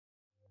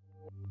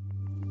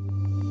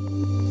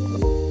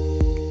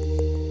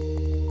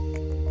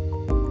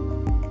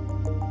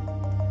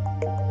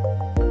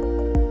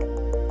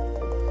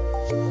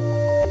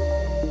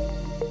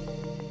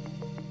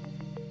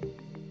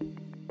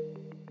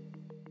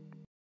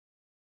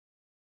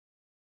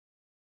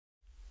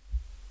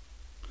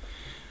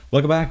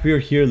Welcome back. We are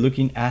here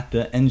looking at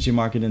the energy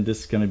market, and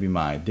this is going to be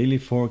my daily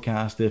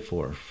forecast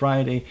for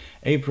Friday,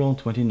 April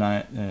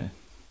 29th,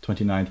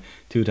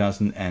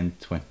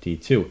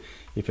 2022.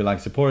 If you like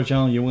to support our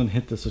channel, you will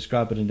hit the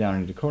subscribe button down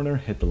in the corner,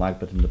 hit the like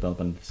button, the bell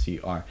button to see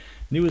our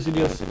newest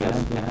videos,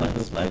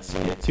 and let's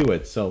get to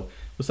it. So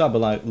we'll start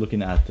by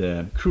looking at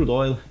crude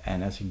oil,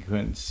 and as you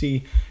can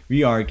see,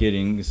 we are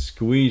getting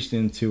squeezed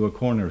into a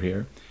corner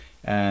here,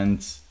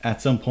 and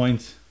at some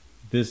point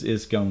this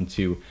is going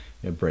to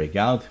break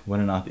out,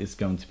 whether or not it's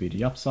going to be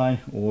the upside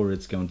or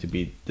it's going to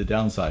be the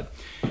downside.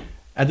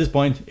 At this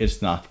point,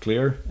 it's not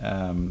clear.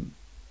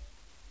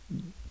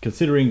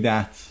 Considering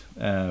that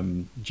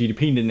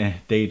GDP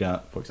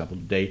data, for example,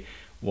 today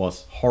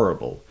was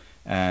horrible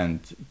and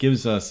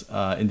gives us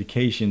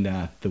indication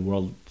that the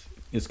world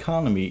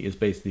economy is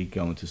basically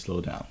going to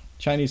slow down.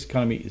 Chinese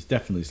economy is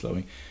definitely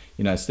slowing.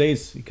 United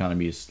States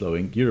economy is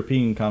slowing.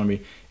 European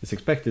economy is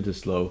expected to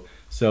slow.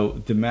 So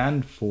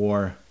demand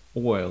for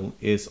oil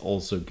is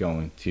also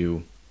going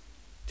to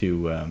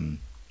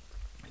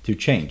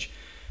change,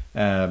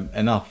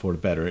 and not for the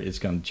better. It's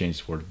going to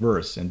change for the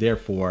worse, and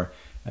therefore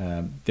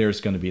there's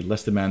going to be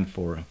less demand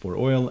for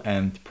oil,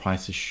 and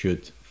prices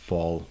should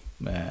fall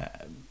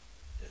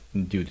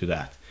due to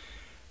that.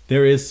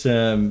 There is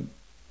of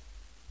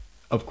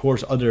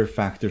course other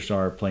factors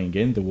are playing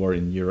in. The war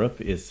in Europe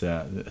is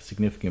a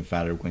significant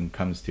factor when it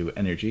comes to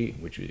energy,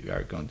 which we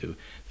are going to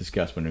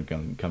discuss when it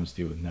comes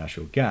to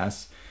natural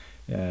gas.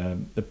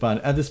 But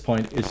at this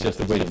point, it's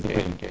just a waiting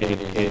game.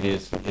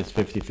 It's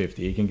 50-50.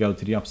 It can go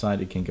to the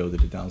upside, it can go to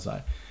the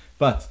downside.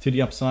 But to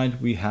the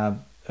upside, we have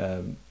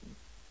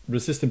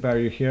resistant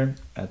barrier here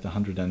at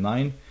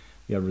 109.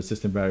 We have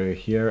resistant barrier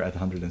here at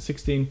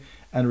 116,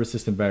 and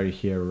resistant barrier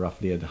here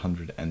roughly at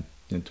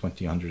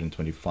 120,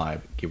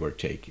 125, give or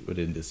take,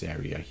 within this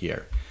area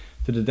here.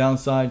 To the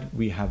downside,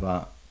 we have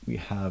a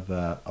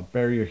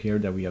barrier here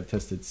that we have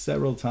tested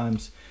several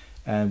times,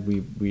 and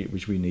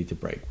which we need to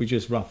break, which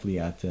is roughly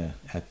at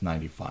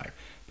 95.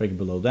 Breaking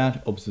below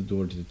that opens the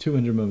door to the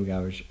 200 moving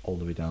average all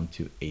the way down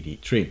to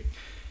 83.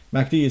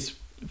 MACD is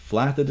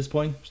flat at this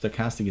point.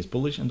 Stochastic is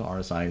bullish, and the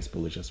RSI is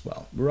bullish as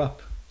well. We're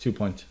up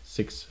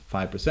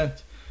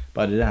 2.65%,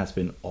 but it has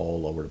been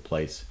all over the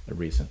place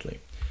recently.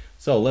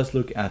 So let's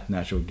look at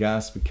natural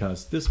gas,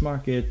 because this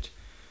market,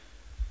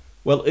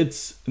 well,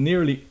 it's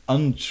nearly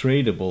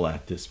untradeable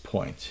at this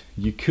point.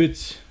 You could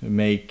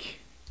make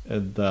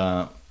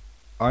the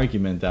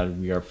argument that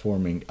we are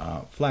forming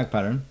a flag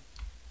pattern,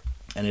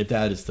 and if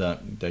that is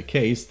the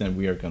case, then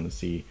we are going to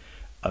see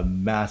a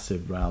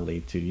massive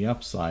rally to the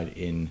upside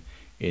in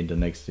the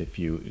next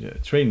few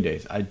trading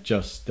days. I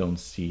just don't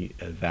see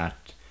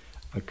that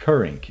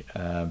occurring.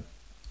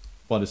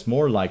 What is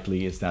more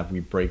likely is that we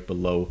break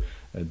below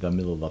the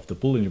middle of the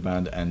Bollinger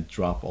Band and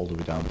drop all the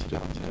way down to the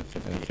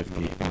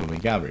 50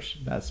 moving average.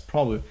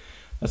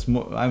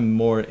 I'm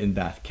more in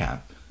that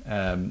camp.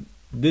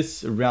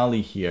 This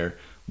rally here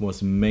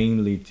was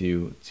mainly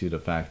due to the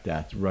fact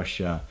that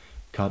Russia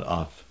cut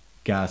off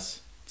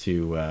gas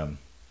to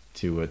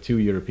two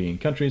European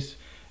countries.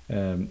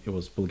 It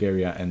was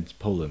Bulgaria and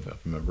Poland, if I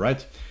remember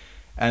right.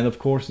 And of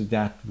course,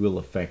 that will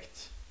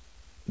affect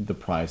the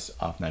price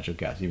of natural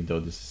gas, even though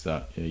this is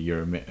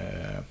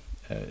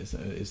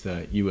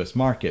the US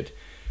market.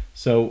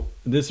 So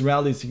this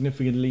rallied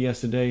significantly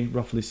yesterday,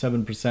 roughly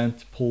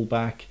 7%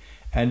 pullback,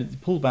 and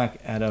it pulled back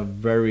at a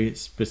very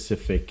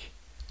specific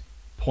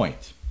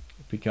point.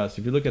 Because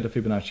if you look at the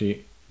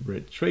Fibonacci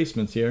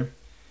retracements here,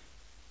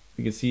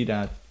 we can see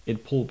that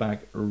it pulled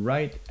back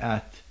right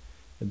at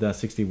the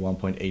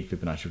 61.8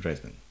 Fibonacci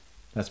retracement.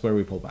 That's where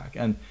we pull back.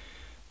 And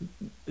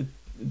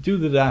due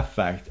to that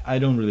fact, I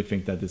don't really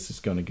think that this is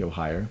going to go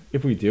higher.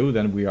 If we do,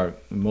 then we are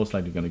most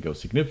likely going to go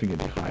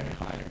significantly higher.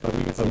 But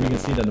we can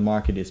see that the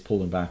market is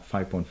pulling back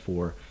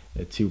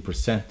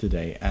 5.42%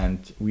 today,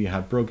 and we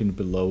have broken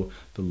below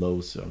the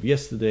lows of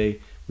yesterday.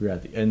 We're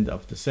at the end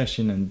of the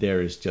session, and there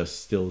is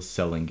just still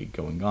selling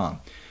going on.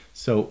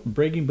 So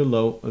breaking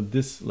below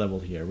this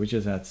level here, which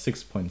is at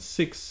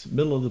 6.6,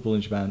 middle of the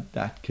Bollinger Band,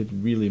 that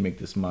could really make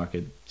this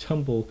market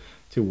tumble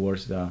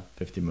towards the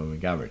 50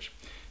 moving average.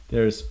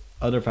 There's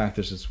other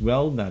factors as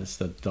well. That is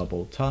the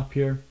double top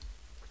here,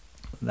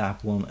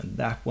 that one and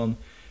that one,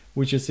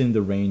 which is in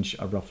the range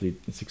of roughly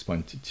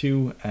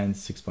 6.2 and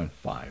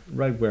 6.5,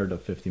 right where the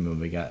 50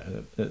 moving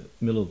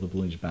middle of the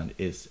Bollinger Band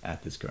is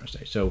at this current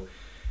stage. So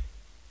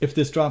if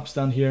this drops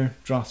down here,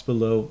 drops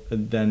below,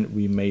 then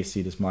we may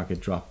see this market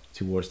drop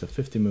towards the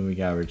 50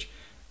 moving average,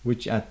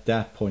 which at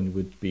that point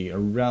would be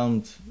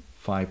around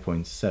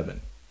 5.7.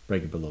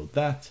 Breaking below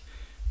that,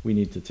 we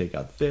need to take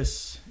out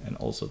this and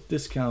also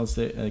this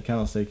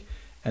candlestick,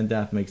 and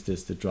that makes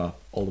this to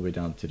drop all the way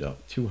down to the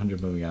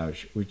 200 moving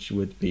average, which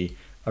would be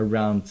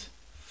around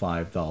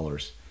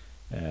 $5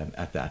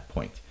 at that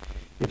point.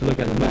 If you look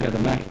at the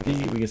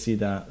MACD, we can see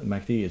that the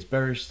MACD is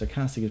bearish, the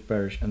stochastic is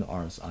bearish, and the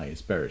RSI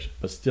is bearish.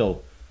 But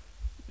still,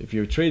 if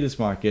you trade this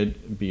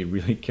market, be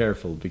really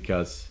careful,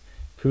 because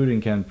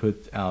Putin can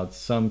put out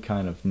some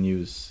kind of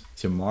news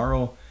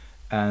tomorrow,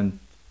 and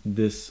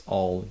this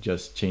all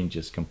just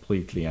changes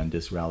completely, and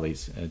this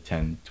rallies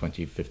 10,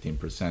 20,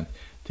 15%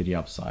 to the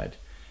upside.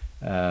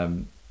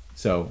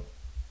 So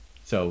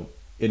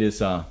it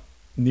is a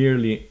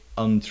nearly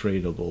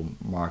untradable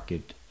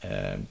market,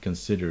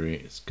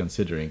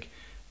 considering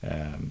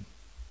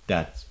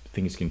that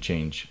things can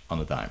change on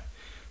a dime.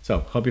 So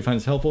hope you find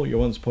this helpful. You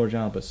want to support the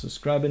channel by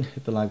subscribing,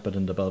 hit the like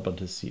button, the bell button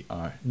to see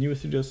our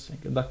newest videos,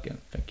 and good luck, and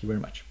thank you very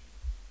much.